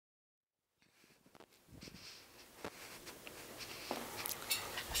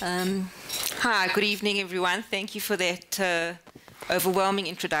Hi, good evening, everyone. Thank you for that overwhelming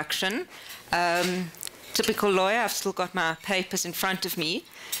introduction. Typical lawyer, I've still got my papers in front of me.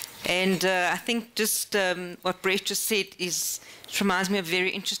 And I think just what Brett just said it reminds me of a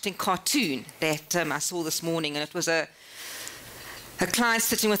very interesting cartoon that I saw this morning. And it was a client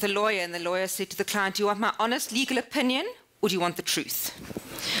sitting with a lawyer, and the lawyer said to the client, "Do you want my honest legal opinion, or do you want the truth?"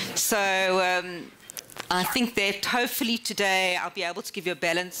 So I think that hopefully today I'll be able to give you a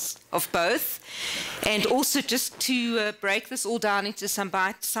balance of both, and also just to break this all down into some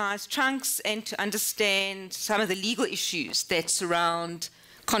bite-sized chunks and to understand some of the legal issues that surround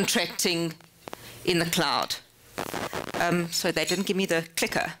contracting in the cloud. So they didn't give me the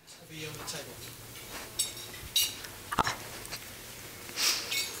clicker.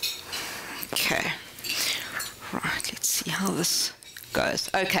 Okay. Right, let's see how this goes.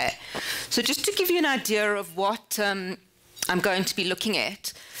 Okay, so just to give you an idea of what I'm going to be looking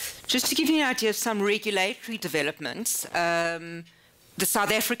at, just to give you an idea of some regulatory developments, the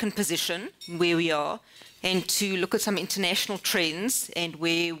South African position, where we are, and to look at some international trends and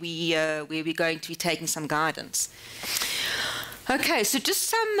where we're going to be taking some guidance. Okay, so just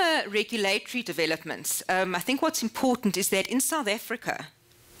some regulatory developments. I think what's important is that in South Africa,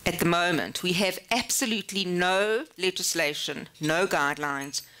 at the moment, we have absolutely no legislation, no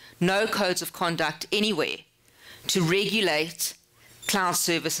guidelines, no codes of conduct anywhere to regulate cloud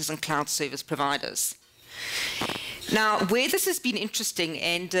services and cloud service providers. Now, where this has been interesting,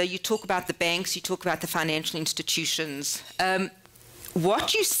 and you talk about the banks, you talk about the financial institutions,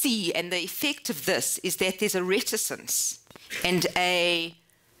 what you see and the effect of this is that there's a reticence and a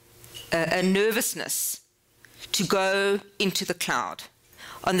nervousness to go into the cloud,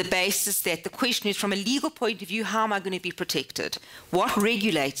 on the basis that the question is, from a legal point of view, how am I going to be protected? What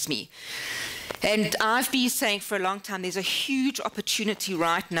regulates me? And I've been saying for a long time, there's a huge opportunity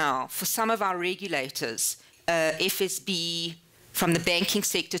right now for some of our regulators, FSB, from the banking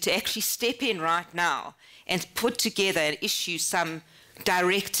sector, to actually step in right now and put together and issue some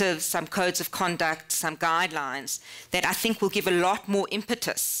directives, some codes of conduct, some guidelines that I think will give a lot more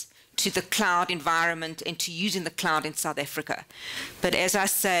impetus to the cloud environment and to using the cloud in South Africa. But as I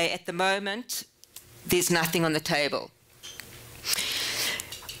say, at the moment, there's nothing on the table.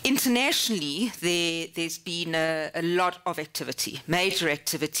 Internationally, there's been a lot of activity, major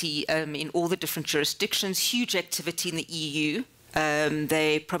activity in all the different jurisdictions, huge activity in the EU.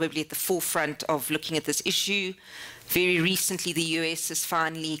 They're probably at the forefront of looking at this issue. Very recently, the US has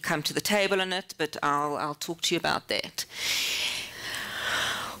finally come to the table on it, but I'll talk to you about that.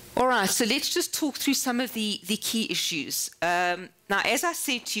 All right, so let's just talk through some of the key issues. Now, as I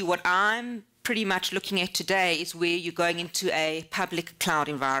said to you, what I'm pretty much looking at today is where you're going into a public cloud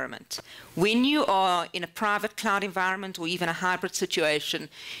environment. When you are in a private cloud environment or even a hybrid situation,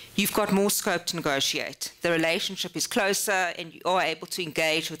 you've got more scope to negotiate. The relationship is closer and you are able to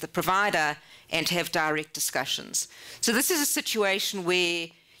engage with the provider and have direct discussions. So this is a situation where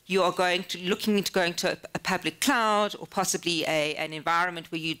you are looking into going to a public cloud or possibly an environment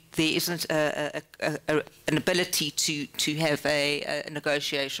where there isn't an ability to have a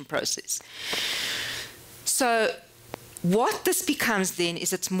negotiation process. So what this becomes then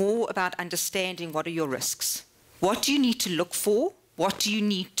is it's more about understanding what are your risks. What do you need to look for? What do you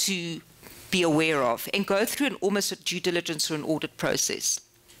need to be aware of? And go through almost a due diligence or an audit process.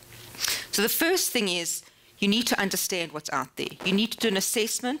 So the first thing is, you need to understand what's out there. You need to do an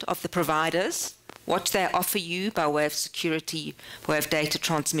assessment of the providers, what they offer you by way of security, by way of data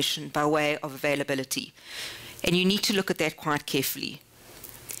transmission, by way of availability. And you need to look at that quite carefully.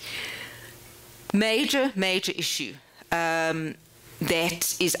 Major issue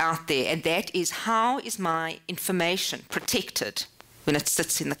that is out there, and that is, how is my information protected when it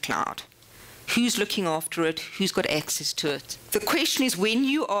sits in the cloud? Who's looking after it? Who's got access to it? The question is, when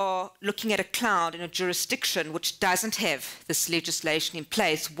you are looking at a cloud in a jurisdiction which doesn't have this legislation in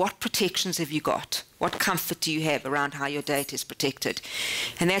place, what protections have you got? What comfort do you have around how your data is protected?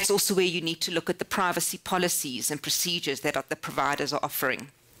 And that's also where you need to look at the privacy policies and procedures that the providers are offering,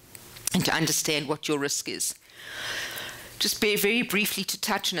 and to understand what your risk is. Just very briefly to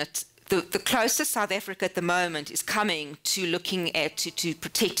touch on it, the closest South Africa at the moment is coming to looking at, to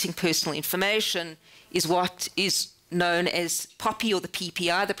protecting personal information, is what is known as POPI, or the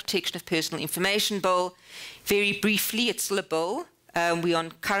PPI, the Protection of Personal Information Bill. Very briefly, it's still a bill. We are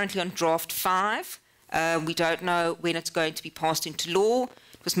currently on draft 5. We don't know when it's going to be passed into law.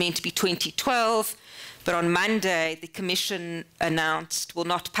 It was meant to be 2012. But on Monday, the Commission announced, well,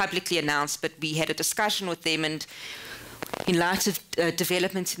 not publicly announced, but we had a discussion with them, and in light of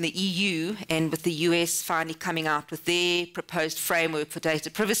developments in the EU and with the US finally coming out with their proposed framework for data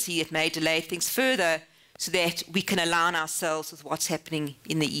privacy, it may delay things further so that we can align ourselves with what's happening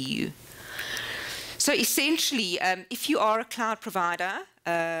in the EU. So essentially, if you are a cloud provider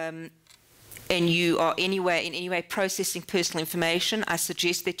and you are in any way processing personal information, I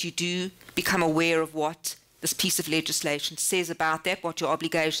suggest that you do become aware of what this piece of legislation says about that, what your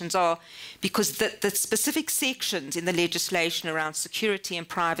obligations are, because the specific sections in the legislation around security and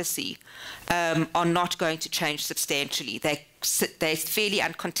privacy are not going to change substantially. They're fairly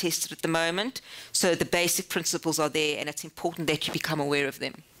uncontested at the moment, so the basic principles are there, and it's important that you become aware of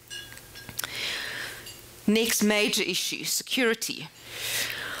them. Next major issue, security.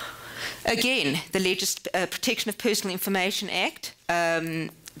 Again, the Protection of Personal Information Act,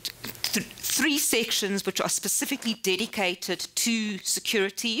 three sections which are specifically dedicated to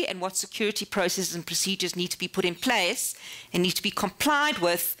security and what security processes and procedures need to be put in place and need to be complied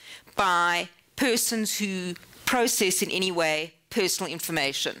with by persons who process in any way personal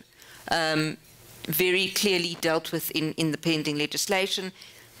information. Very clearly dealt with in the pending legislation,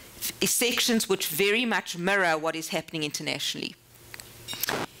 sections which very much mirror what is happening internationally.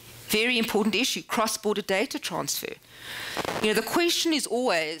 Very important issue, cross-border data transfer. You know, the question is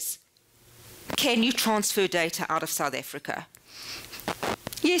always, can you transfer data out of South Africa?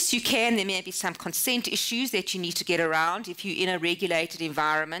 Yes, you can. There may be some consent issues that you need to get around. If you're in a regulated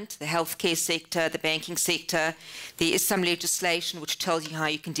environment, the healthcare sector, the banking sector, there is some legislation which tells you how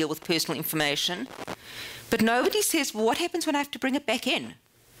you can deal with personal information. But nobody says, well, what happens when I have to bring it back in?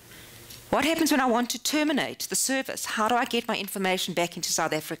 What happens when I want to terminate the service? How do I get my information back into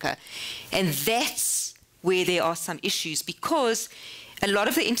South Africa? And that's where there are some issues, because a lot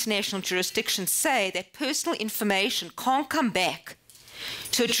of the international jurisdictions say that personal information can't come back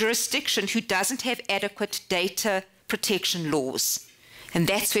to a jurisdiction who doesn't have adequate data protection laws. And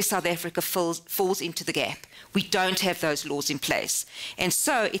that's where South Africa falls into the gap. We don't have those laws in place. And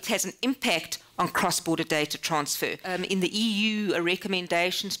so it has an impact on cross-border data transfer. In the EU, a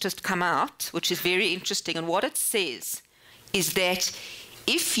recommendation's just come out, which is very interesting. And what it says is that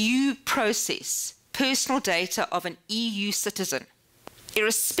if you process personal data of an EU citizen,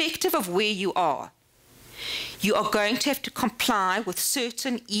 irrespective of where you are going to have to comply with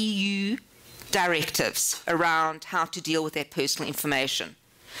certain EU directives around how to deal with that personal information.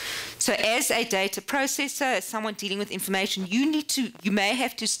 So as a data processor, as someone dealing with information, you may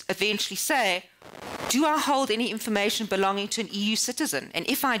have to eventually say, do I hold any information belonging to an EU citizen? And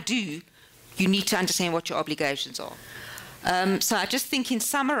if I do, you need to understand what your obligations are. So I just think in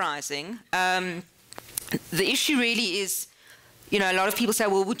summarizing, the issue really is, you know, a lot of people say,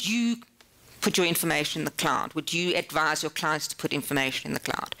 well, would you put your information in the cloud? Would you advise your clients to put information in the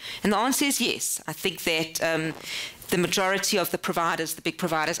cloud? And the answer is yes. I think that the majority of the providers, the big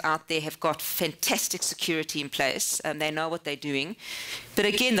providers out there, have got fantastic security in place, and they know what they're doing. But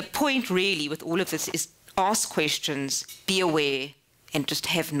again, the point really with all of this is ask questions, be aware, and just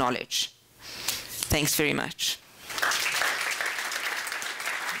have knowledge. Thanks very much.